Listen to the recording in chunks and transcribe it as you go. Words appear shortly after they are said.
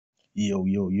Yo,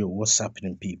 what's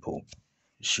happening, people?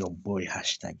 It's your boy,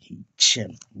 hashtag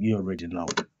Chim. You already know.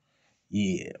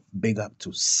 Yeah, big up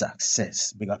to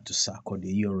success. Big up to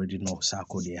Sarkodie. You already know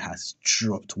Sarkodie has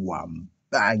dropped one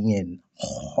banging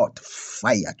hot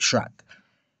fire track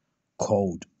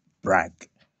called Brag.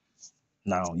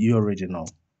 Now, you already know.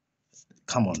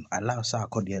 Come on, allow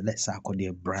Sarkodie, let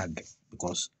Sarkodie brag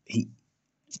because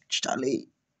Charlie,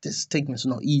 this thing is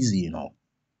not easy,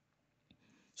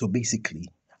 So basically,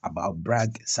 about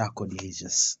Bragg, Sarkodie is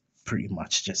just pretty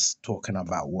much just talking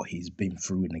about what he's been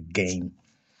through in the game,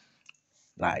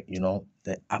 like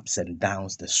the ups and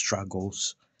downs, the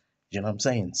struggles. You know what I'm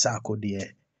saying?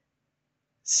 Sarkodie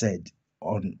said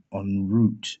on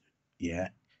route, yeah,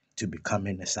 to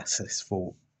becoming a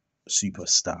successful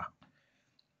superstar,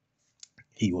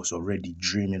 he was already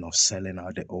dreaming of selling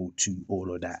out the O2,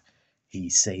 all of that.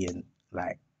 He's saying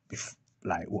like,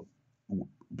 like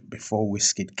before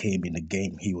Wizkid came in the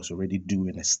game, he was already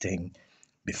doing his thing.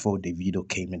 Before Davido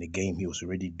came in the game, he was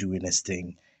already doing his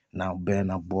thing. Now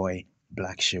Burna Boy,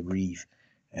 Black Sharif,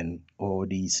 and all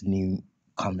these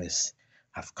newcomers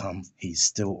have come. He's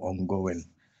still ongoing.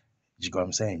 You know what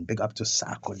I'm saying? Big up to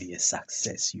Sarkodie,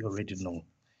 success. You already know.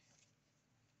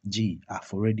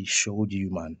 I've already showed you,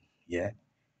 man. Yeah.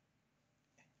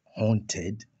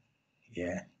 Haunted.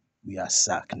 Yeah. We are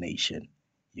Sark Nation.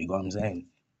 You know what I'm saying?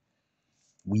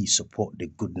 We support the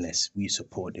goodness. We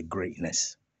support the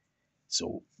greatness.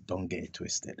 So don't get it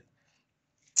twisted.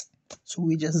 So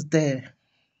we're just there.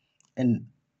 And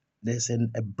there's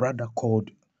a brother called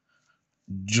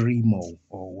Dremo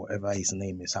or whatever his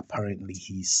name is. Apparently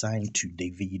he's signed to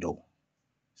Davido.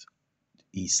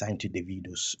 He's signed to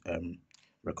Davido's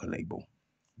record label.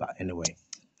 But anyway,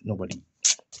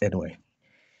 anyway,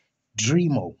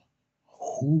 Dremo,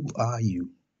 who are you,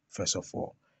 first of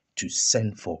all, to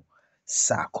send for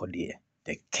Sarkodie,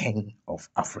 the king of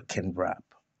African rap,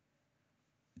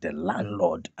 the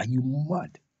landlord? Are you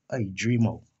mad? Hey,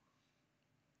 Dremo.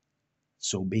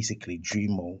 So basically,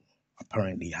 Dremo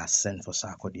apparently has sent for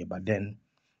Sarkodie, but then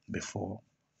before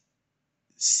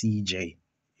CJ,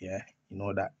 yeah,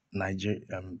 that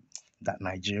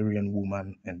Nigerian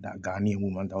woman and that Ghanaian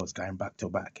woman that was going back to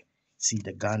back. See,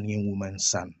 the Ghanaian woman's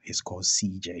son is called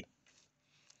CJ.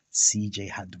 CJ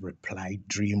had replied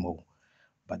Dremo,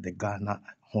 but the Ghana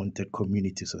Haunted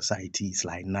Community Society is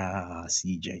like, nah,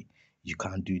 CJ, you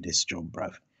can't do this job,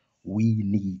 bruv. We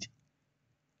need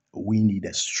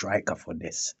a striker for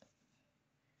this.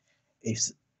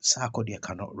 If Sarkodie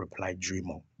cannot reply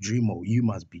Dremo, you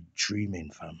must be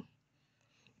dreaming, fam.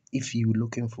 If you're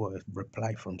looking for a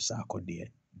reply from Sarkodie,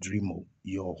 Dremo,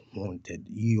 you're haunted.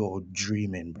 You're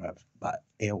dreaming, bruv. But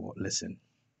listen.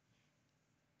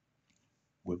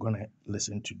 We're gonna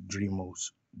listen to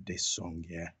Dremo's this song,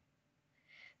 yeah,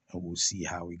 and we'll see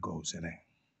how it goes, innit?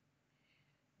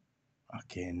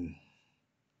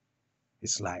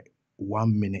 It's like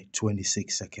 1 minute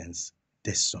 26 seconds.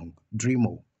 This song,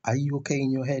 Dremo, are you okay in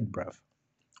your head, bruv?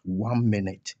 1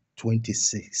 minute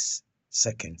 26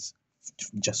 seconds,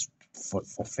 just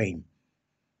for fame,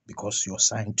 because you're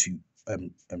signed to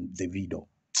Davido.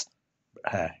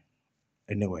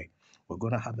 Anyway, we're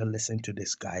gonna have a listen to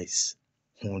this guy's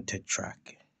haunted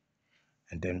track,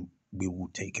 and then we will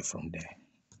take it from there.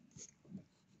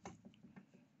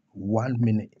 1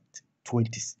 minute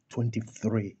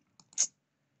 23.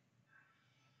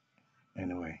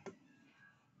 Anyway.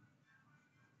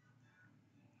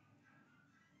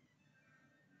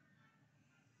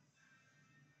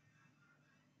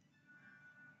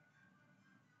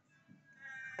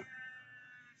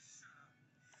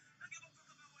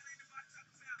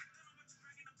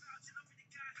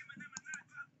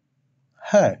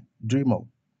 Hey, Dremo,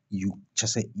 you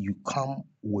just say you come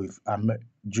with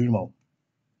Dremo,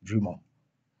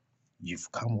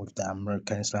 you've come with the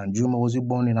American slang. Dremo, was you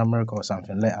born in America or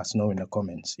something? Let us know in the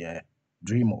comments. Yeah,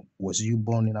 Dremo, was you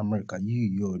born in America?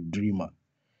 You're a dreamer.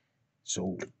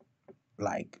 So,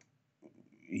 like,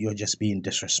 you're just being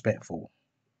disrespectful,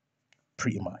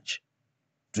 pretty much.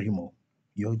 Dremo,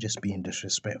 you're just being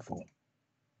disrespectful.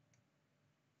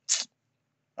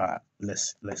 Alright,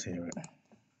 let's hear it.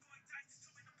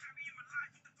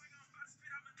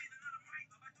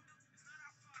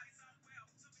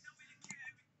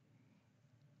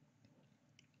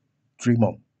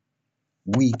 Dremo,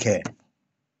 we care.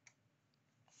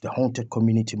 The Haunted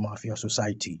Community Mafia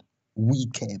Society, we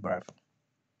care, bruv.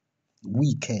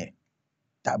 We care.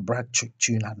 That Bragg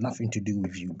tune had nothing to do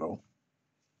with you, bro.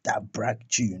 That Bragg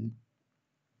tune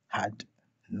had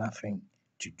nothing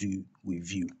to do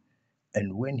with you.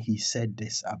 And when he said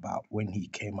this about when he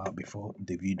came out before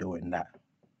the video and that,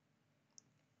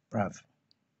 bruv,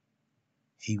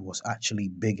 he was actually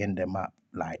bigging them up,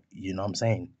 like, you know what I'm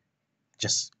saying?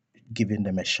 Just giving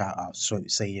them a shout out, so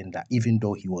saying that even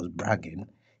though he was bragging,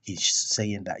 he's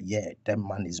saying that, yeah, that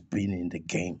man is been in the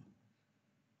game.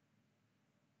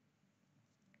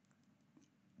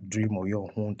 Dremo,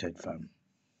 you're haunted, fam.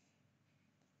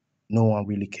 No one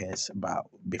really cares about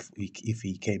if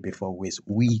he came before Wiz.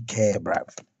 We care, bruv.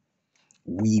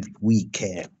 We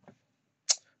care.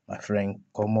 My friend,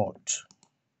 come out.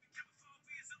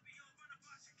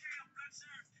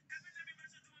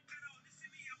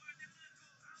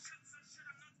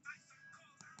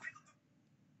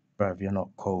 Bruv, you're not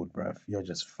cold, bruv. You're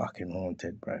just fucking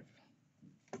haunted, bruv.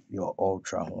 You're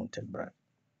ultra haunted, bruv.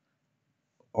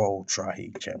 Ultra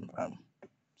HM, fam.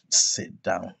 Sit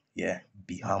down, yeah.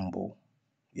 Be humble,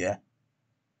 yeah.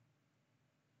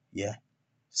 Yeah.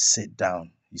 Sit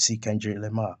down. You see Kendrick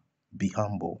Lamar? Be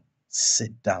humble.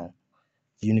 Sit down.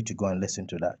 You need to go and listen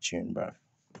to that tune, bruv.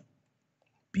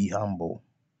 Be humble.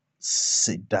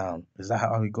 Sit down. Is that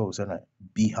how it goes, isn't it?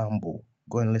 Be humble.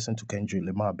 Go and listen to Kendrick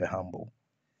Lamar, Be Humble.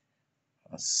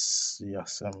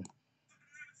 Yes.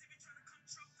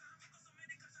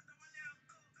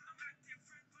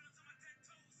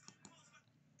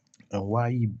 And why are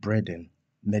you breading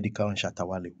Medical and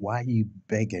Shatawale? Why are you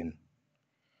begging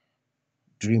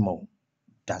Dremo?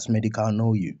 Does Medical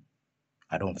know you?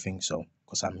 I don't think so.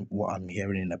 Because what I'm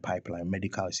hearing in the pipeline,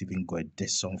 Medical is even got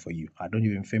this song for you. I don't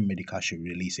even think Medical should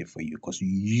release it for you because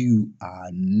you are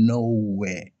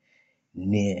nowhere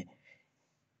near.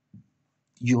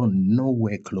 You're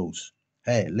nowhere close.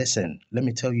 Hey, listen, let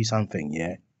me tell you something,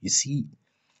 yeah? You see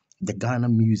the Ghana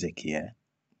music, yeah?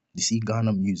 You see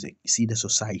Ghana music, you see the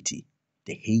society,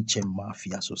 the HM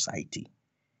Mafia society,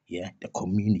 yeah? The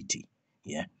community,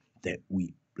 yeah? That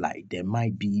we, like, there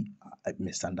might be a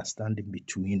misunderstanding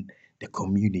between the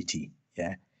community,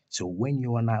 yeah? So when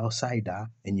you're an outsider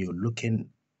and you're looking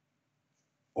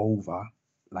over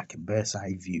like a bird's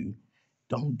eye view,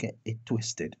 don't get it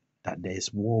twisted that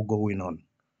there's war going on.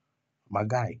 My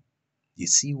guy, you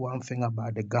see one thing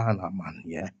about the Ghana, man,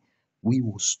 yeah? We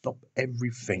will stop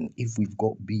everything. If we've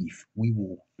got beef, we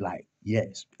will, like,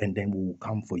 yes, and then we will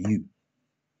come for you.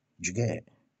 Do you get it?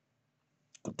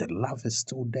 But the love is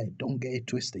still there. Don't get it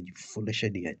twisted, you foolish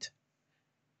idiot.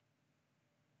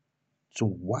 So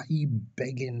why are you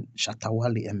begging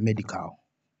Shatawale and Medical?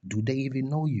 Do they even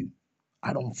know you?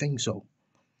 I don't think so.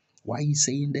 Why are you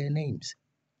saying their names?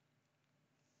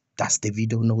 Does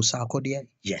Davido know Sarkodie?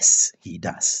 Yes, he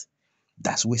does.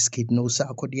 Does Wizkid know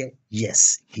Sarkodie?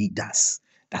 Yes, he does.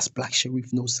 Does Black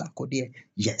Sheriff know Sarkodie?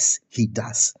 Yes, he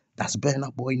does. Does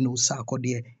Burna Boy know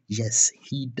Sarkodie? Yes,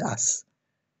 he does.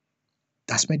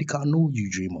 Does Medical know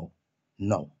you, Dremo?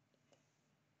 No.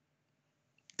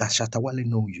 Does Shatawale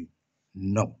know you?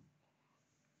 No.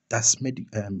 Does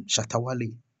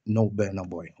Shatawale know Burna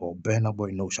Boy or Burna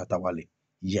Boy know Shatawale?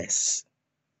 Yes.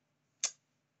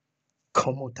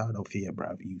 Come out of here,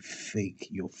 bruv.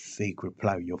 You're fake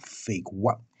reply. You're fake.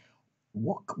 What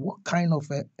kind of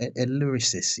a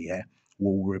lyricist, yeah,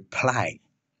 will reply?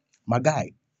 My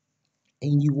guy,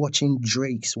 ain't you watching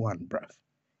Drake's one, bruv?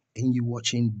 Ain't you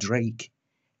watching Drake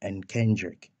and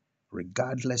Kendrick?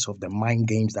 Regardless of the mind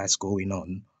games that's going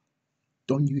on,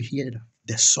 don't you hear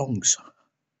the songs?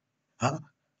 Huh?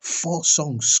 4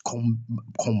 songs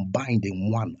combined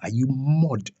in one. Are you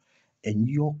mad? And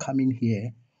you're coming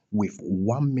here with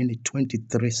 1 minute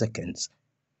 23 seconds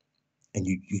and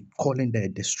you calling that a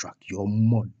diss track. Your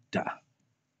mother.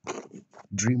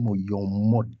 Dremo, your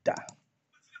mother.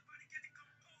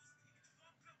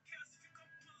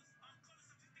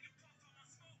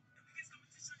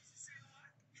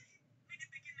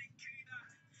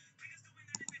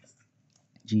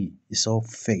 Gee, it's all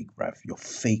fake, bruv. Your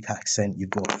fake accent, you've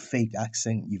got a fake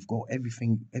accent, you've got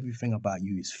everything about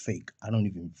you is fake.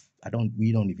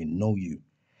 We don't even know you.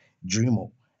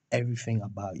 Dremo, everything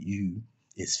about you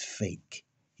is fake.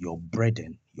 You're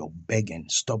breading, you're begging.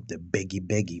 Stop the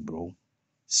beggy, bro.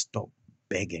 Stop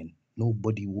begging.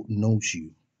 Nobody knows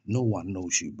you. No one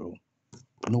knows you, bro.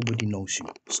 Nobody knows you.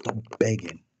 Stop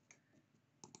begging.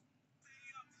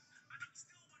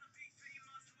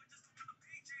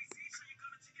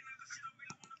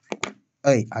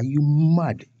 Hey, are you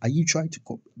mad? Are you trying to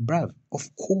bruv?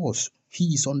 Of course,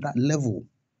 he's on that level.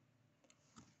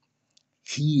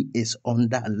 He is on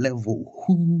that level.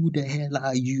 Who the hell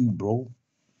are you, bro?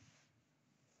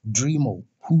 Dremo,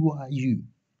 who are you?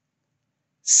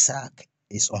 Sack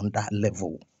is on that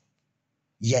level.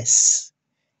 Yes,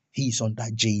 he's on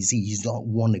that Jay-Z. He's not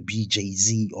wanna be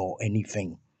Jay-Z or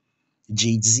anything.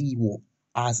 Jay-Z will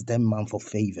ask them man for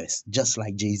favors, just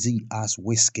like Jay-Z asked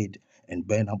Wizkid and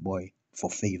Burna Boy for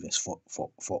favors for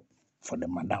the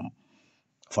madam.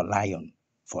 for Lion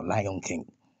King.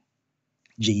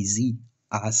 Jay-Z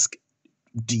asked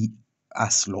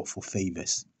Lord for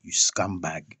favors. You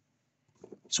scumbag.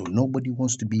 So nobody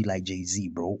wants to be like Jay-Z,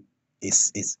 bro.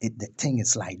 The thing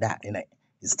is like that, innit?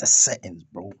 It's the settings,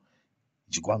 bro.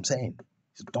 You know what I'm saying?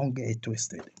 So don't get it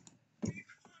twisted.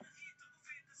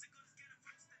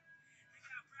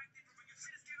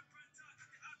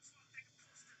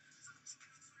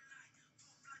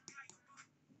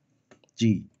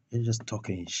 Gee, you're just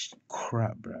talking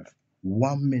crap, bruv.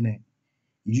 1 minute.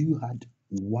 You had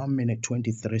 1 minute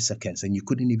 23 seconds and you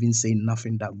couldn't even say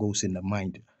nothing that goes in the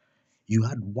mind. You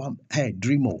had hey,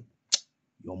 Dremo,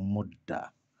 your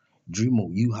mother. Dremo,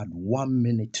 you had 1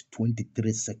 minute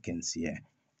 23 seconds here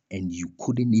and you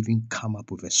couldn't even come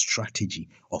up with a strategy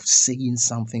of saying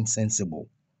something sensible.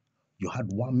 You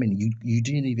had 1 minute. You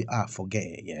didn't even forget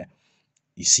it, yeah.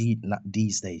 You see, not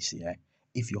these days, yeah.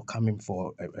 If you're coming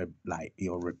for like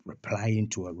you're replying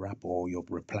to a rap or you're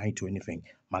replying to anything,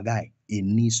 my guy, it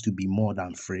needs to be more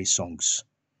than 3 songs.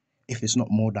 If it's not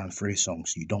more than 3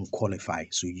 songs, you don't qualify.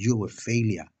 So you're a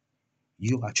failure.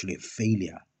 You're actually a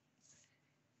failure.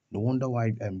 No wonder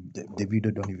why the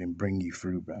video don't even bring you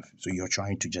through, bruv. So you're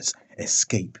trying to just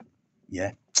escape,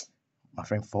 yeah. My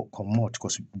friend, come out,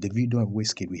 because the video and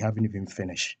Whiskey, we haven't even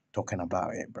finished talking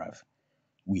about it, bruv.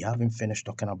 We haven't finished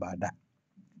talking about that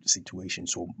situation.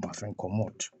 So my friend, come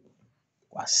out.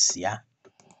 Wasia.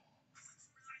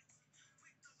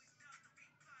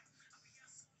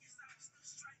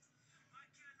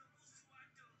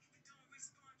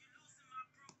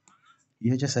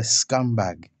 You're just a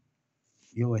scumbag.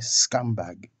 You're a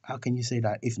scumbag. How can you say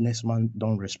that if next man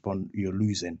don't respond, you're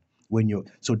losing?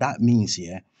 So that means,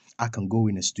 yeah, I can go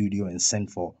in the studio and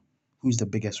send for who's the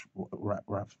biggest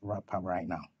rapper right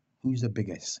now? Who's the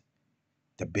biggest?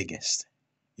 The biggest.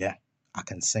 Yeah. I'll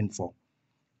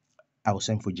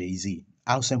send for Jay-Z.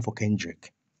 I'll send for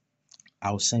Kendrick.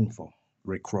 I'll send for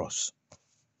Rick Ross.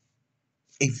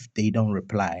 If they don't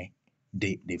reply,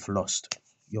 they've lost.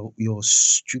 You're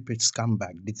stupid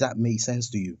scumbag. Did that make sense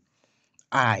to you?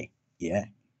 Yeah.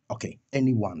 Okay.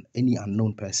 Any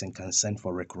unknown person can send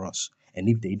for Rick Ross. And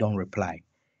if they don't reply,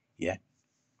 yeah,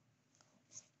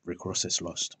 Rick Ross is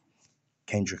lost.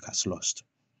 Kendrick has lost.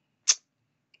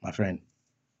 My friend,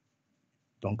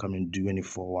 don't come and do any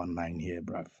 419 here,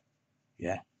 bruv.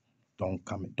 Yeah. Don't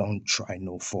try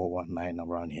no 419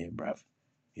 around here, bruv.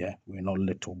 Yeah. We're not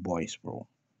little boys, bro.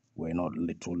 We're not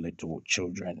little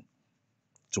children.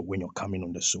 So when you're coming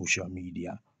on the social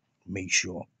media, make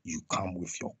sure you come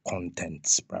with your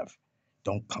contents, bruv.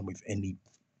 Don't come with any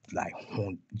like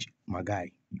my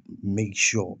guy. Make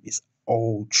sure it's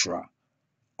ultra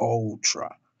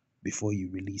before you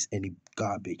release any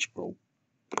garbage, bro.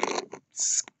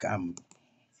 Scam.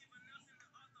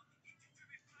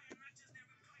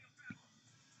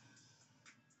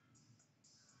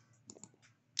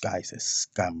 Guys, a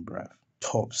scam, bruv.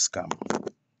 Top scam.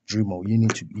 Dremo, you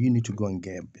need to go and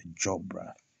get a job,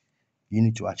 bruv. You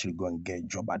need to actually go and get a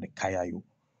job at the Kayayo.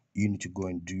 You need to go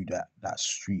and do that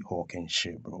street hawking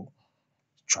shit, bro.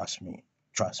 Trust me,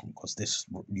 because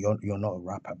you're not a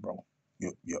rapper, bro.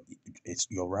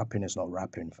 Your rapping is not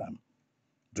rapping, fam.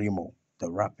 Dremo,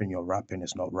 your rapping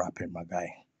is not rapping, my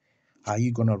guy. How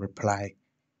you gonna reply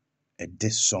at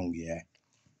this song here?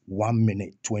 1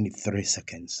 minute 23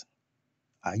 seconds.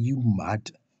 Are you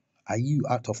mad? Are you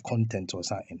out of content or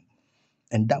something?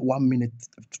 And that 1 minute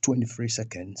 23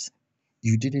 seconds,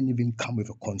 you didn't even come with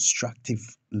a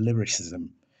constructive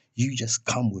lyricism. You just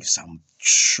come with some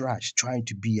trash trying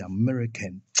to be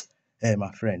American. Hey,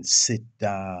 my friend, sit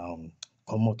down.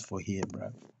 Come out for here,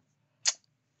 bro.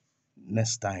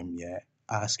 Next time, yeah,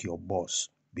 ask your boss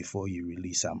before you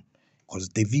release them. Because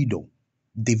Davido,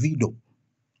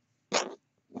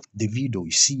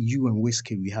 you see, you and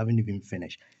Whiskey, we haven't even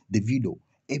finished. Davido,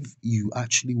 if you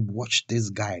actually watch this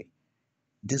guy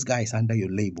is under your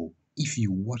label. If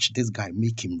you watch this guy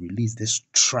make him release this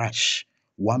trash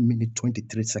 1 minute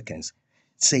 23 seconds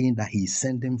saying that he's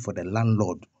sending for the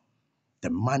landlord, the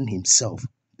man himself,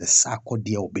 the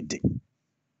Sarkodie Obede,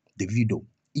 Davido,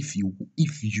 if you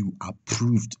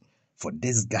approved for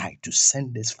this guy to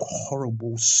send this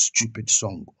horrible, stupid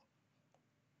song,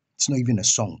 it's not even a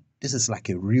song. This is like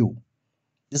a reel.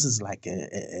 This is like a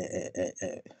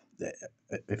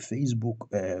Facebook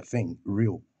thing,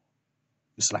 reel.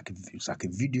 It's like a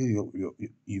video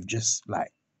you've just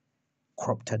like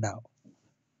cropped it out.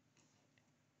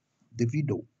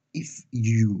 Davido, if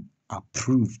you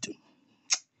approved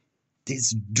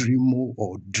this Dremo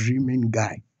or dreaming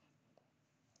guy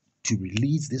to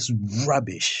release this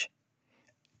rubbish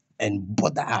and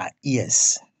bother our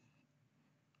ears,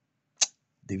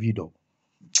 Davido,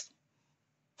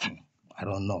 I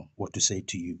don't know what to say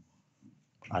to you.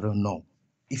 I don't know.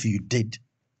 If you did,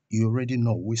 you already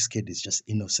know Wizkid is just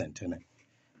innocent, innit?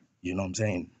 You know what I'm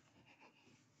saying?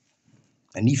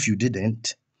 And if you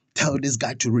didn't, tell this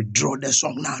guy to withdraw the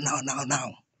song now.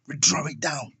 Withdraw it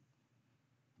down.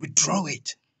 Withdraw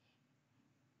it.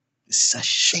 It's a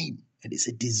shame and it's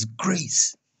a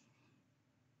disgrace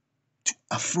to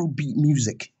Afrobeat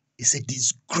music. It's a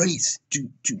disgrace to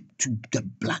the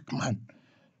black man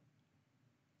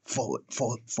for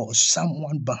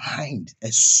someone behind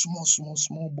a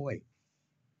small boy.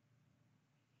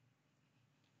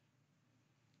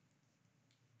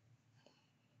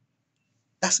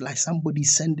 That's like somebody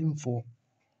sending for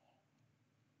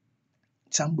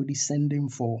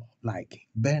like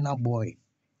Burna Boy,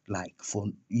 like for,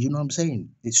 you know what I'm saying?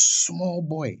 This small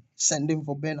boy sending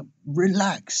for Burna.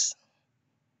 Relax,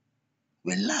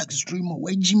 Dremo.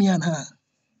 Where Jimmy and her?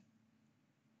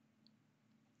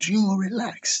 Dremo,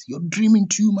 relax. You're dreaming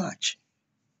too much.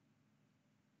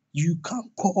 You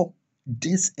can't call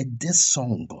this a diss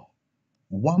song.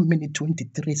 1 minute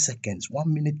 23 seconds,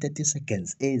 1 minute 30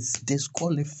 seconds is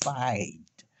disqualified.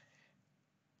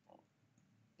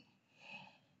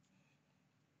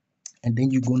 And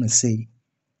then you're gonna say,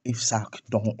 if Sark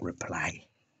don't reply,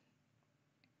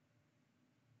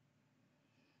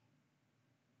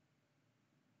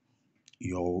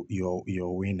 you're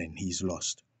winning, he's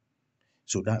lost.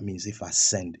 So that means if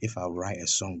I write a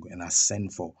song and I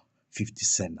send for 50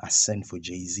 Cent, I send for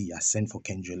Jay-Z, I send for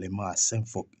Kendrick Lamar, I send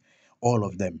for all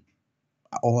of them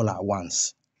all at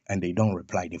once, and they don't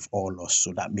reply, they've all lost.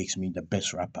 So that makes me the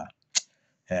best rapper.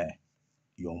 Hey,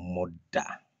 your mother.